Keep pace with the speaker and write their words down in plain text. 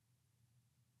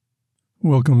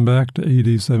Welcome back to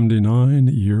AD 79,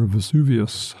 Year of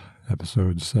Vesuvius,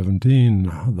 Episode 17,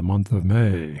 the month of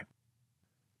May.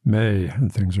 May,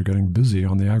 and things are getting busy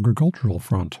on the agricultural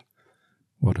front.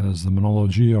 What does the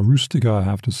Monologia Rustica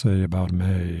have to say about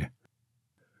May?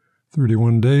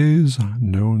 31 days,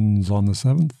 nones on the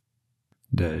 7th.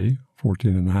 Day,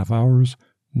 14.5 hours.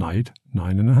 Night,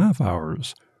 9.5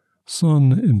 hours.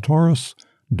 Sun in Taurus,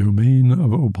 domain of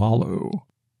Opalo.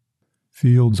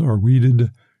 Fields are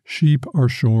weeded. Sheep are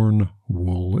shorn,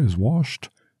 wool is washed,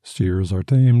 steers are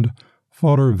tamed,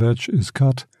 fodder vetch is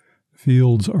cut,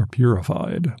 fields are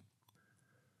purified.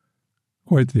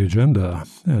 Quite the agenda,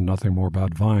 and nothing more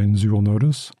about vines, you will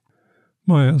notice.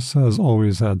 Maius has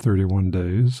always had 31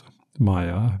 days.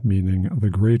 Maia, meaning the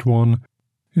Great One,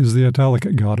 is the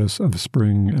Italic goddess of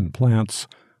spring and plants,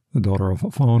 the daughter of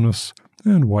Faunus,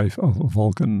 and wife of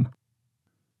Vulcan.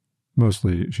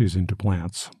 Mostly she's into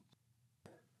plants.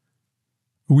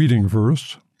 Weeding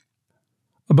first.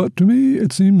 But to me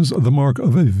it seems the mark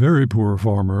of a very poor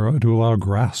farmer to allow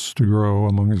grass to grow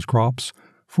among his crops,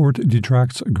 for it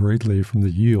detracts greatly from the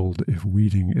yield if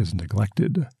weeding is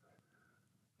neglected.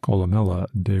 Columella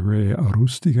de Re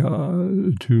Rustica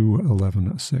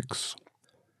 2:11-6.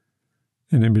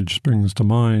 An image springs to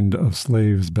mind of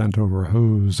slaves bent over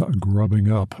hoes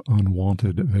grubbing up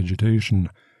unwanted vegetation,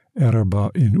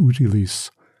 herba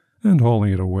inutilis, and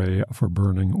hauling it away for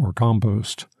burning or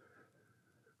compost.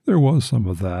 There was some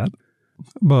of that,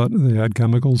 but they had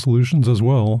chemical solutions as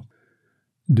well.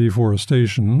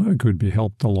 Deforestation could be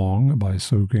helped along by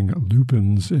soaking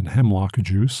lupins in hemlock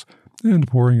juice and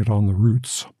pouring it on the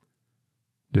roots.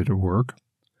 Did it work?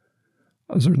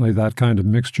 Certainly that kind of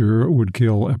mixture would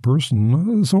kill a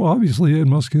person, so obviously it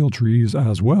must kill trees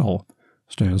as well.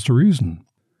 Stands to reason.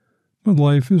 But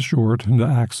life is short, and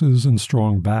axes and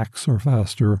strong backs are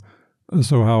faster,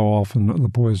 so how often the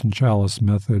poison chalice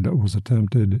method was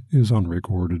attempted is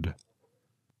unrecorded.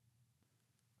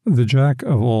 The jack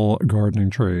of all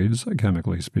gardening trades,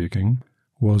 chemically speaking,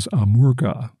 was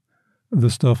amurca,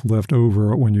 the stuff left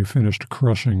over when you finished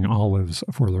crushing olives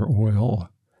for their oil.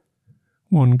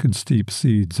 One could steep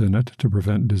seeds in it to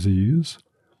prevent disease.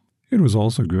 It was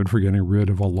also good for getting rid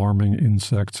of alarming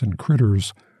insects and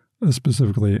critters,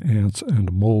 specifically ants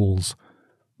and moles,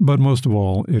 but most of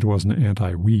all it was an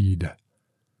anti-weed.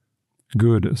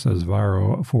 Good, says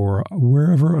Varro, for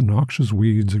wherever noxious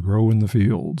weeds grow in the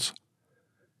fields.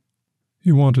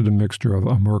 He wanted a mixture of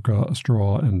amurca,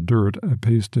 straw, and dirt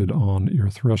pasted on your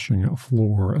threshing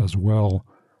floor as well.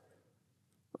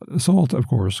 Salt, of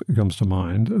course, comes to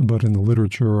mind, but in the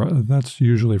literature that's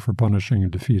usually for punishing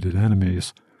defeated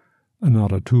enemies,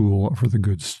 not a tool for the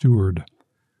good steward.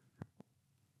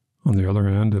 On the other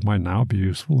hand, it might now be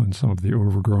useful in some of the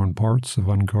overgrown parts of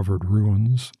uncovered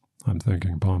ruins. I'm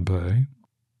thinking Pompeii.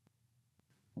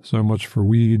 So much for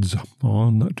weeds.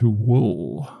 On to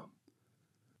wool.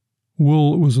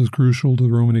 Wool was as crucial to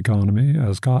the Roman economy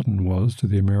as cotton was to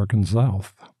the American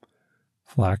South.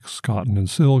 Flax, cotton, and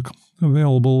silk,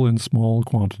 available in small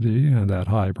quantity and at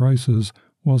high prices,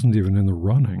 wasn't even in the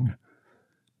running.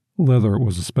 Leather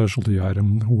was a specialty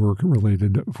item,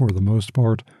 work-related for the most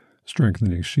part,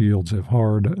 strengthening shields if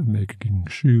hard, making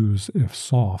shoes if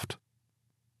soft.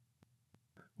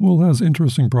 Wool has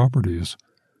interesting properties.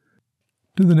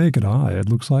 To the naked eye, it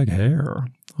looks like hair.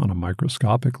 On a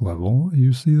microscopic level,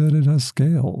 you see that it has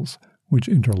scales, which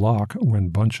interlock when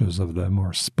bunches of them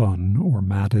are spun or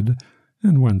matted,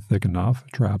 and when thick enough,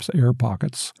 traps air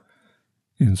pockets,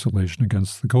 insulation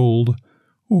against the cold,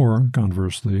 or,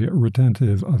 conversely,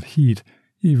 retentive of heat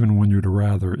even when you'd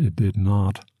rather it did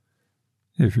not.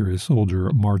 If you're a soldier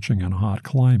marching in a hot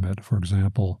climate, for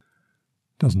example,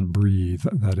 doesn't breathe,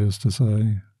 that is to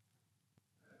say.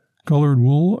 Colored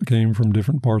wool came from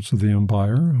different parts of the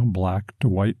empire, black to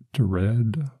white to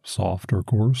red, soft or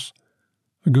coarse,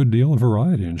 a good deal of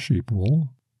variety in sheep wool.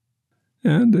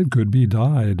 And it could be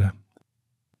dyed.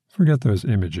 Forget those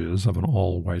images of an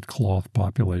all-white cloth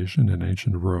population in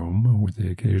ancient Rome, with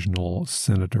the occasional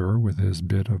senator with his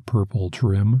bit of purple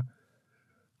trim.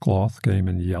 Cloth came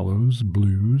in yellows,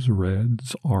 blues,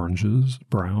 reds, oranges,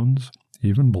 browns,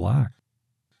 even black.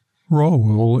 Raw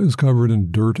wool is covered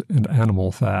in dirt and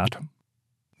animal fat.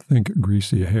 Think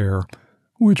greasy hair,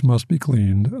 which must be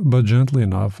cleaned, but gently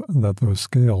enough that those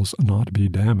scales not be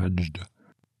damaged.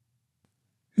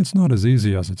 It's not as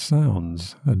easy as it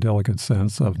sounds, a delicate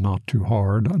sense of not too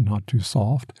hard, not too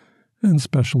soft, and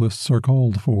specialists are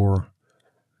called for.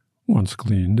 Once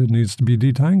cleaned, it needs to be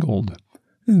detangled,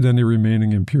 and any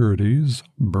remaining impurities,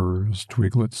 burrs,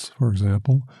 twiglets, for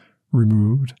example,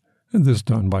 removed, and this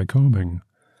done by combing.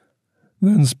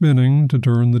 Then spinning to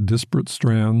turn the disparate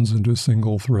strands into a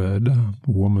single thread,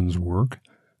 woman's work.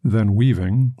 Then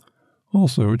weaving,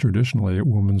 also traditionally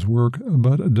woman's work,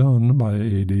 but done by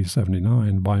AD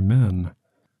 79 by men.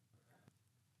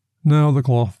 Now the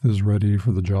cloth is ready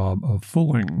for the job of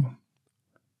fulling.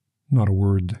 Not a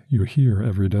word you hear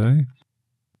every day.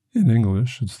 In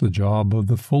English, it's the job of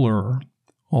the fuller,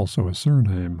 also a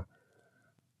surname.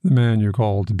 The man you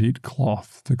call to beat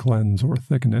cloth, to cleanse or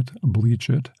thicken it, bleach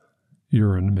it.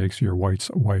 Urine makes your whites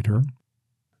whiter.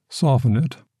 Soften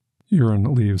it.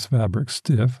 Urine leaves fabric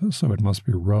stiff, so it must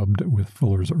be rubbed with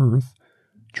fuller's earth.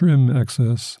 Trim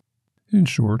excess. In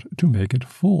short, to make it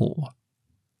full.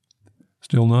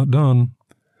 Still not done.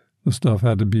 The stuff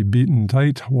had to be beaten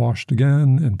tight, washed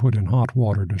again, and put in hot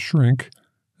water to shrink,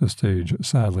 a stage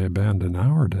sadly abandoned in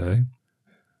our day.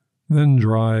 Then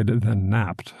dried, then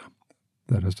napped.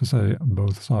 That is to say,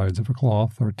 both sides of a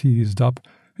cloth are teased up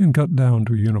and cut down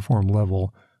to a uniform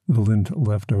level, the lint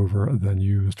left over then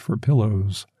used for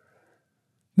pillows.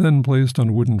 Then placed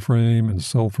on wooden frame and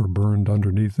sulfur burned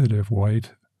underneath it if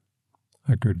white.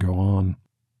 I could go on.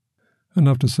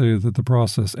 Enough to say that the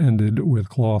process ended with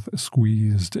cloth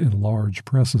squeezed in large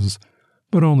presses,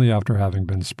 but only after having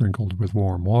been sprinkled with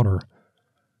warm water.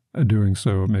 Doing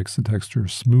so makes the texture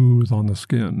smooth on the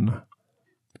skin.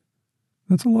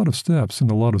 That's a lot of steps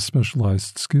and a lot of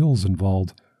specialized skills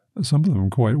involved, some of them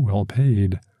quite well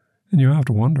paid, and you have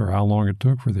to wonder how long it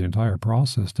took for the entire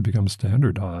process to become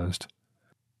standardized.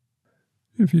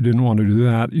 If you didn't want to do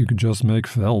that, you could just make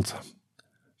felt.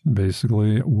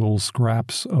 Basically, wool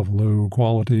scraps of low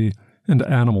quality and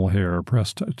animal hair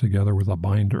pressed together with a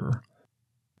binder.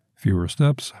 Fewer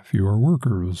steps, fewer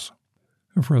workers.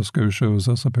 A fresco shows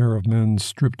us a pair of men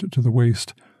stripped to the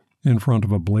waist in front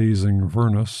of a blazing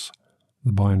furnace.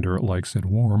 The binder likes it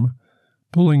warm,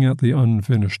 pulling at the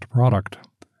unfinished product.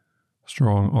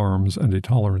 Strong arms and a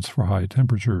tolerance for high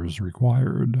temperatures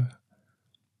required.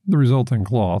 The resulting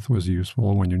cloth was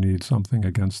useful when you need something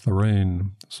against the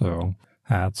rain, so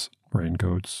hats,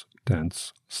 raincoats,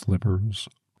 tents, slippers.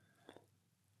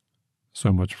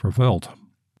 So much for felt.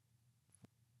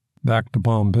 Back to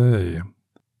Pompeii.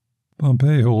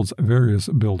 Pompeii holds various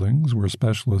buildings where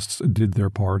specialists did their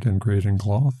part in creating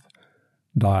cloth,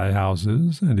 dye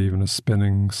houses, and even a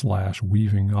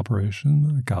spinning/weaving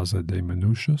operation, Casa de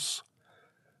Minucius.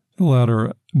 The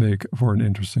latter make for an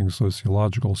interesting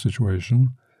sociological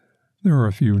situation. There are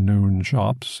a few known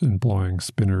shops employing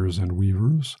spinners and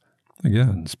weavers.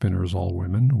 Again, spinners all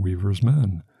women, weavers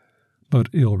men. But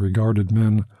ill-regarded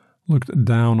men looked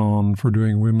down on for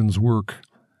doing women's work,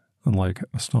 unlike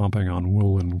stomping on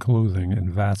woolen clothing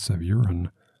in vats of urine.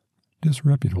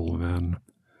 Disreputable men.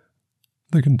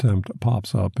 The contempt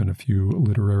pops up in a few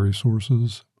literary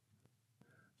sources.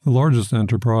 The largest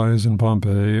enterprise in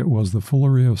Pompeii was the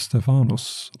Fullery of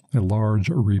Stephanus, a large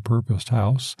repurposed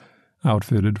house,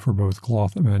 outfitted for both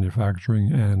cloth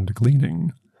manufacturing and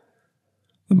cleaning.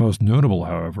 The most notable,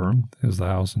 however, is the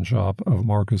house and shop of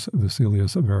Marcus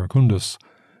Vicilius Veracundus,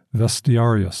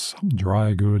 vestiarius,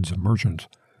 dry goods merchant,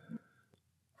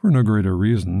 for no greater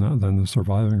reason than the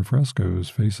surviving frescoes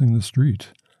facing the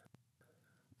street.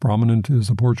 Prominent is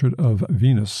a portrait of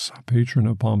Venus, patron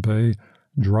of Pompeii,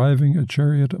 driving a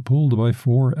chariot pulled by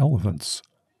 4 elephants.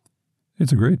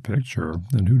 It's a great picture,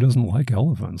 and who doesn't like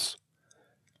elephants?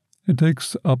 It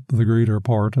takes up the greater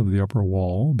part of the upper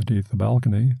wall beneath the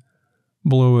balcony.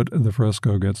 Below it, the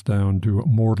fresco gets down to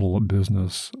mortal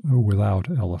business without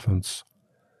elephants.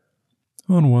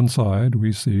 On one side,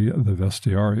 we see the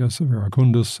vestiarius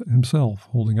Veracundus himself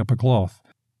holding up a cloth,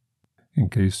 in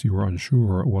case you were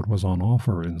unsure what was on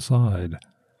offer inside.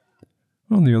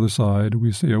 On the other side,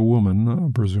 we see a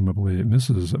woman, presumably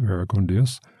Mrs.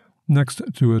 Veracundius, next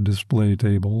to a display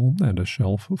table and a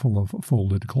shelf full of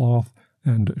folded cloth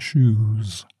and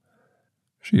shoes.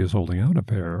 She is holding out a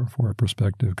pair for a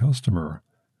prospective customer.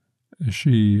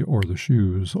 She or the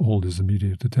shoes hold his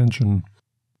immediate attention.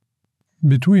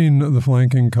 Between the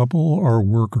flanking couple are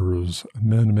workers,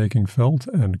 men making felt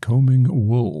and combing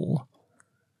wool.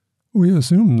 We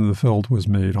assume the felt was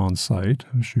made on site,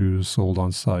 shoes sold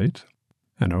on site.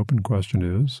 An open question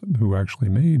is, who actually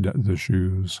made the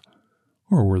shoes?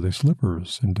 Or were they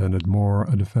slippers, intended more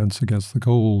a defense against the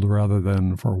cold rather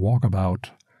than for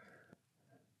walkabout?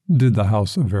 Did the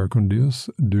house of Veracundius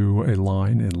do a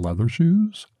line in leather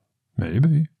shoes?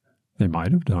 Maybe. They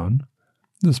might have done.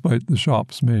 Despite the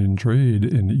shop's main trade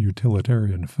in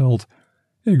utilitarian felt,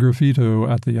 a graffito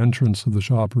at the entrance of the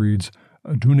shop reads,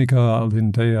 Tunica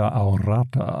lintea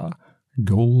aurata,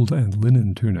 gold and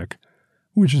linen tunic,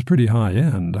 which is pretty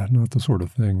high-end, not the sort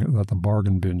of thing that the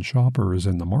bargain bin shopper is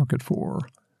in the market for.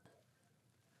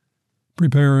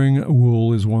 Preparing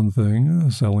wool is one thing,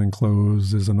 selling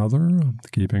clothes is another,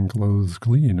 keeping clothes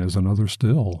clean is another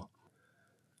still.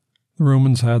 The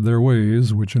Romans had their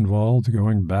ways, which involved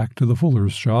going back to the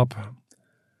fuller's shop.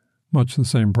 Much the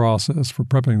same process for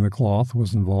prepping the cloth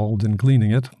was involved in cleaning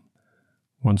it.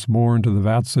 Once more into the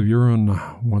vats of urine,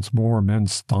 once more men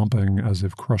stomping as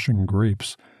if crushing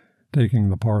grapes,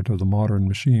 taking the part of the modern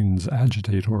machine's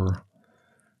agitator.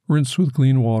 Rinse with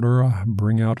clean water,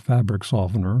 bring out fabric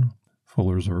softener,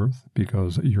 fuller's earth,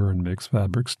 because urine makes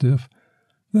fabric stiff,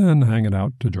 then hang it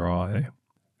out to dry.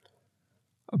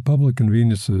 Public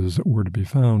conveniences were to be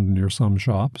found near some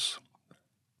shops.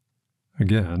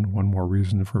 Again, one more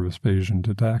reason for Vespasian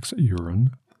to tax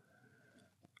urine.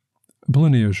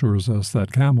 Pliny assures us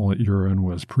that camel urine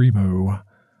was primo,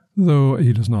 though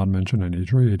he does not mention any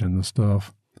trade in the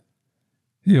stuff.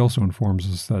 He also informs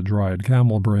us that dried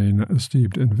camel brain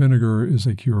steeped in vinegar is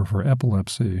a cure for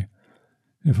epilepsy.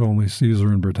 If only Caesar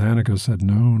and Britannicus had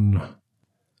known.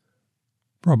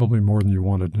 Probably more than you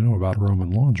wanted to know about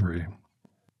Roman laundry.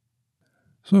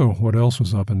 So, what else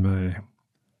was up in May?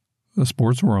 The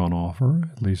sports were on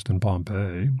offer, at least in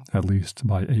Pompeii, at least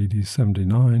by AD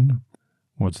 79.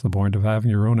 What's the point of having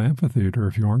your own amphitheater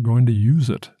if you aren't going to use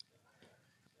it?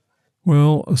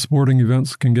 Well, sporting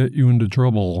events can get you into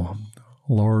trouble.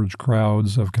 Large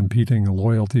crowds of competing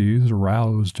loyalties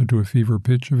roused to a fever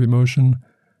pitch of emotion,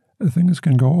 things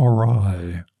can go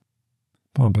awry.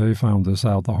 Pompey found this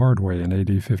out the hard way in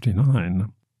AD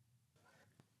 59.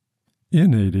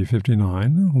 In AD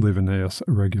 59, Livius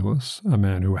Regulus, a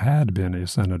man who had been a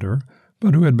senator,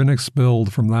 but who had been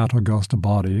expelled from that august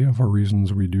body for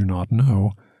reasons we do not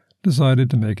know,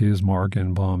 decided to make his mark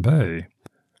in Pompeii.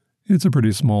 It's a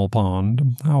pretty small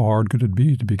pond. How hard could it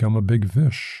be to become a big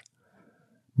fish?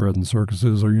 Bread and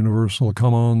circuses are universal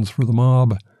come-ons for the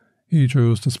mob. He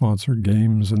chose to sponsor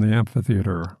games in the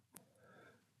amphitheater,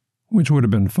 which would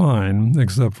have been fine,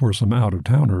 except for some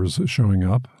out-of-towners showing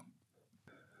up.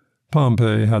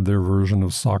 Pompey had their version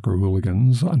of soccer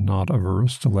hooligans, not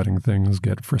averse to letting things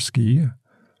get frisky.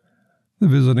 The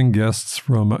visiting guests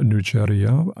from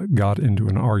Nuceria got into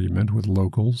an argument with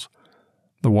locals.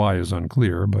 The why is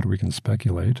unclear, but we can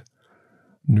speculate.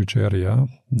 Nuceria,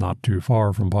 not too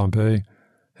far from Pompeii,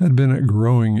 had been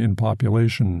growing in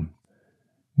population.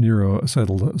 Nero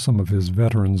settled some of his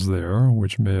veterans there,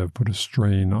 which may have put a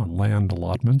strain on land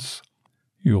allotments.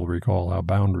 You'll recall how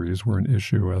boundaries were an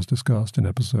issue as discussed in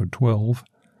episode 12.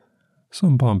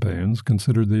 Some Pompeians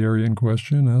considered the area in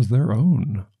question as their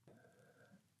own.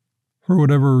 For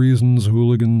whatever reasons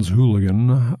hooligans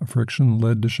hooligan, friction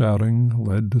led to shouting,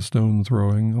 led to stone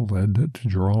throwing, led to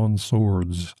drawn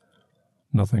swords.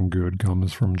 Nothing good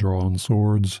comes from drawn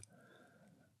swords.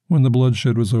 When the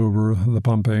bloodshed was over, the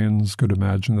Pompeians could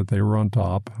imagine that they were on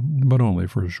top, but only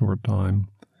for a short time.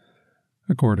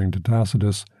 According to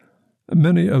Tacitus,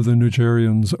 many of the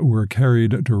Nucerians were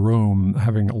carried to Rome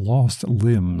having lost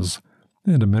limbs,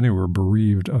 and many were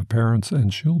bereaved of parents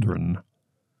and children.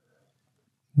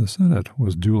 The Senate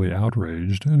was duly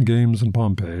outraged, and games in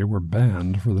Pompeii were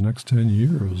banned for the next 10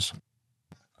 years.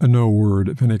 No word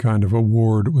if any kind of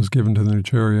award was given to the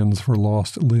Nucerians for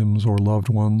lost limbs or loved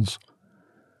ones.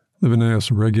 Livius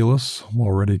Regulus,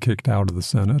 already kicked out of the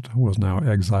Senate, was now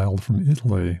exiled from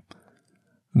Italy.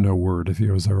 No word if he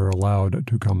was ever allowed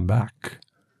to come back.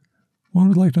 One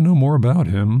would like to know more about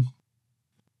him.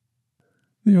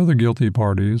 The other guilty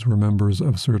parties were members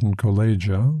of certain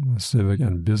collegia, civic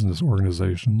and business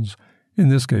organizations, in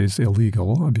this case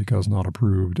illegal because not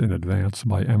approved in advance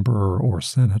by emperor or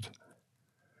senate.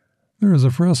 There is a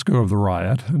fresco of the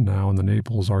riot, now in the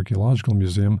Naples Archaeological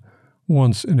Museum,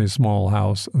 once in a small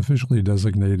house officially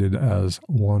designated as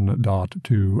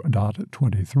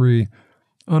 1.2.23,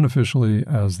 unofficially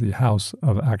as the House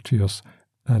of Actius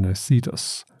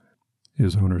Anicetus.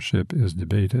 His ownership is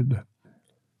debated.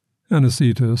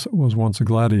 Anicetus was once a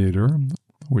gladiator,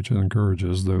 which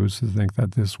encourages those who think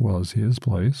that this was his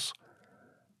place.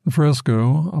 The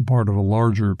fresco, a part of a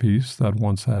larger piece that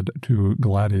once had 2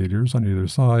 gladiators on either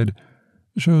side,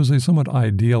 shows a somewhat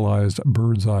idealized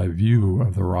bird's-eye view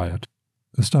of the riot.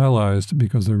 Stylized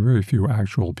because there are very few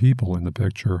actual people in the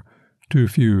picture, too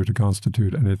few to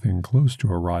constitute anything close to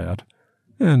a riot,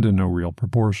 and in no real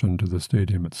proportion to the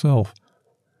stadium itself.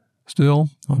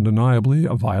 Still, undeniably,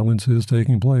 violence is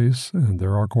taking place, and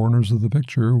there are corners of the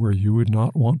picture where you would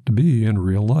not want to be in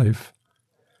real life.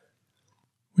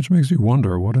 Which makes you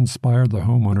wonder what inspired the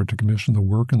homeowner to commission the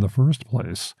work in the first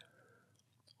place.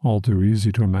 All too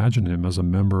easy to imagine him as a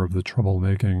member of the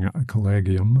troublemaking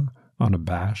collegium,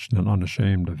 unabashed and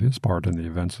unashamed of his part in the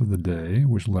events of the day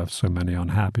which left so many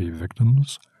unhappy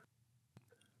victims.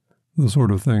 the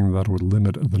sort of thing that would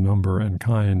limit the number and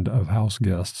kind of house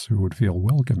guests who would feel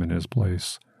welcome in his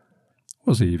place.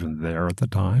 Was he even there at the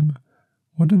time?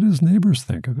 What did his neighbors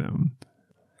think of him?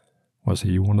 Was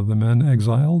he one of the men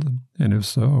exiled? And if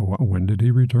so, when did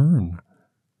he return?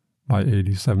 By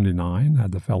AD 79,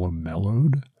 had the fellow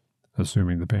mellowed,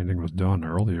 assuming the painting was done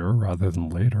earlier rather than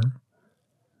later?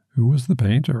 Who was the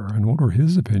painter, and what were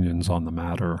his opinions on the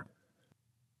matter?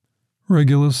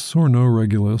 Regulus or no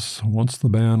Regulus, once the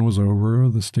ban was over,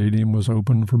 the stadium was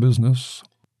open for business.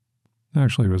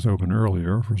 Actually, it was open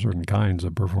earlier for certain kinds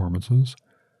of performances.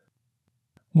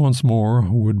 Once more,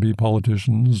 would-be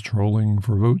politicians trolling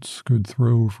for votes could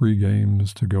throw free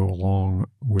games to go along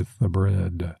with the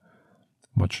bread.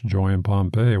 Much joy in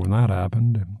Pompeii when that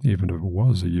happened, even if it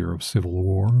was a year of civil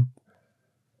war.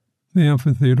 The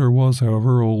amphitheater was,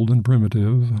 however, old and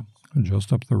primitive.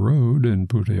 Just up the road in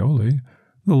Puteoli,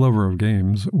 the lover of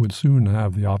games would soon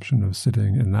have the option of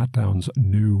sitting in that town's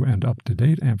new and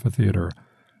up-to-date amphitheater,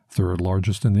 third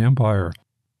largest in the empire,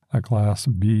 a Class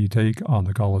B take on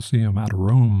the Colosseum at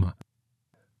Rome.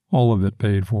 All of it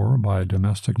paid for by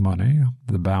domestic money,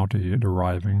 the bounty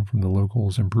deriving from the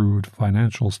locals' improved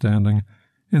financial standing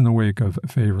in the wake of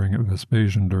favoring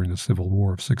Vespasian during the Civil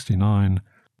War of 69,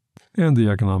 and the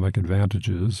economic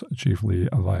advantages, chiefly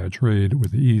via trade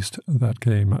with the East, that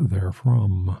came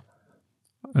therefrom.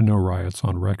 No riots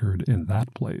on record in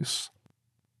that place.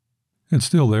 It's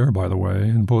still there, by the way,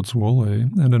 in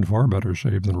Pozzuoli, and in far better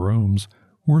shape than Rome's.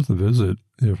 Worth a visit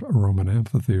if Roman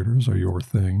amphitheaters are your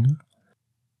thing.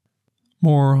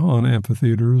 More on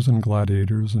amphitheaters and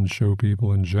gladiators and show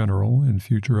people in general in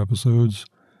future episodes.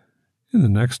 In the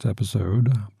next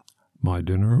episode, my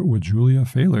dinner with Julia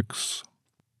Felix.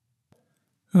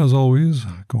 As always,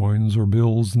 coins or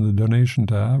bills in the donation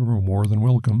tab are more than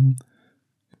welcome.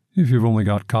 If you've only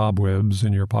got cobwebs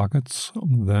in your pockets,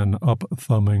 then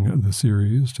up-thumbing the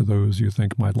series to those you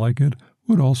think might like it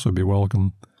would also be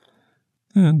welcome.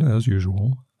 And as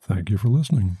usual, thank you for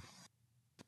listening.